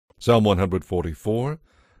Psalm 144,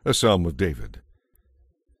 a psalm of David.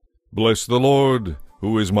 Bless the Lord,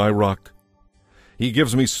 who is my rock. He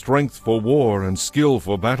gives me strength for war and skill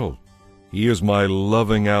for battle. He is my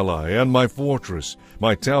loving ally and my fortress,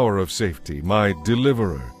 my tower of safety, my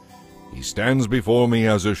deliverer. He stands before me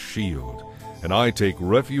as a shield, and I take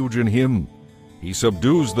refuge in him. He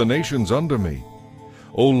subdues the nations under me.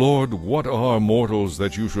 O Lord, what are mortals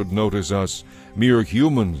that you should notice us, mere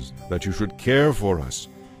humans that you should care for us?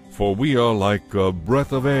 For we are like a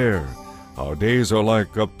breath of air, our days are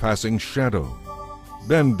like a passing shadow.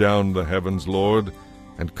 Bend down the heavens, Lord,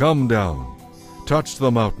 and come down. Touch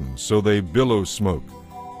the mountains so they billow smoke.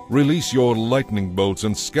 Release your lightning bolts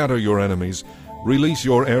and scatter your enemies. Release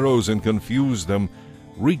your arrows and confuse them.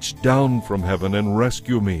 Reach down from heaven and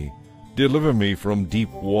rescue me. Deliver me from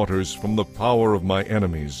deep waters, from the power of my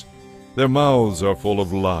enemies. Their mouths are full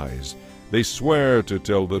of lies. They swear to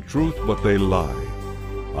tell the truth, but they lie.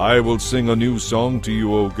 I will sing a new song to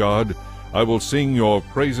you, O God. I will sing your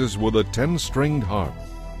praises with a 10-stringed harp.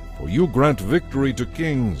 For you grant victory to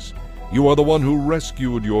kings. You are the one who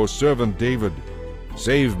rescued your servant David.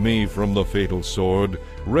 Save me from the fatal sword.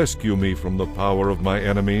 Rescue me from the power of my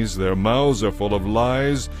enemies. Their mouths are full of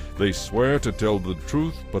lies. They swear to tell the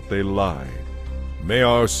truth, but they lie. May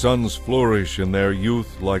our sons flourish in their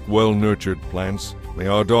youth like well-nurtured plants. May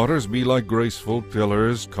our daughters be like graceful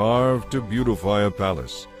pillars carved to beautify a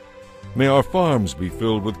palace. May our farms be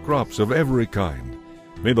filled with crops of every kind.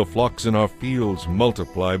 May the flocks in our fields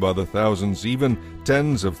multiply by the thousands, even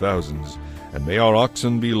tens of thousands, and may our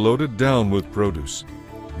oxen be loaded down with produce.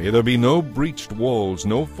 May there be no breached walls,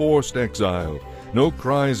 no forced exile, no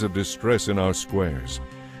cries of distress in our squares.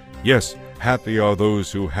 Yes, happy are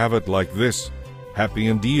those who have it like this. Happy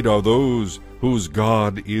indeed are those whose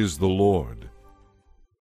God is the Lord.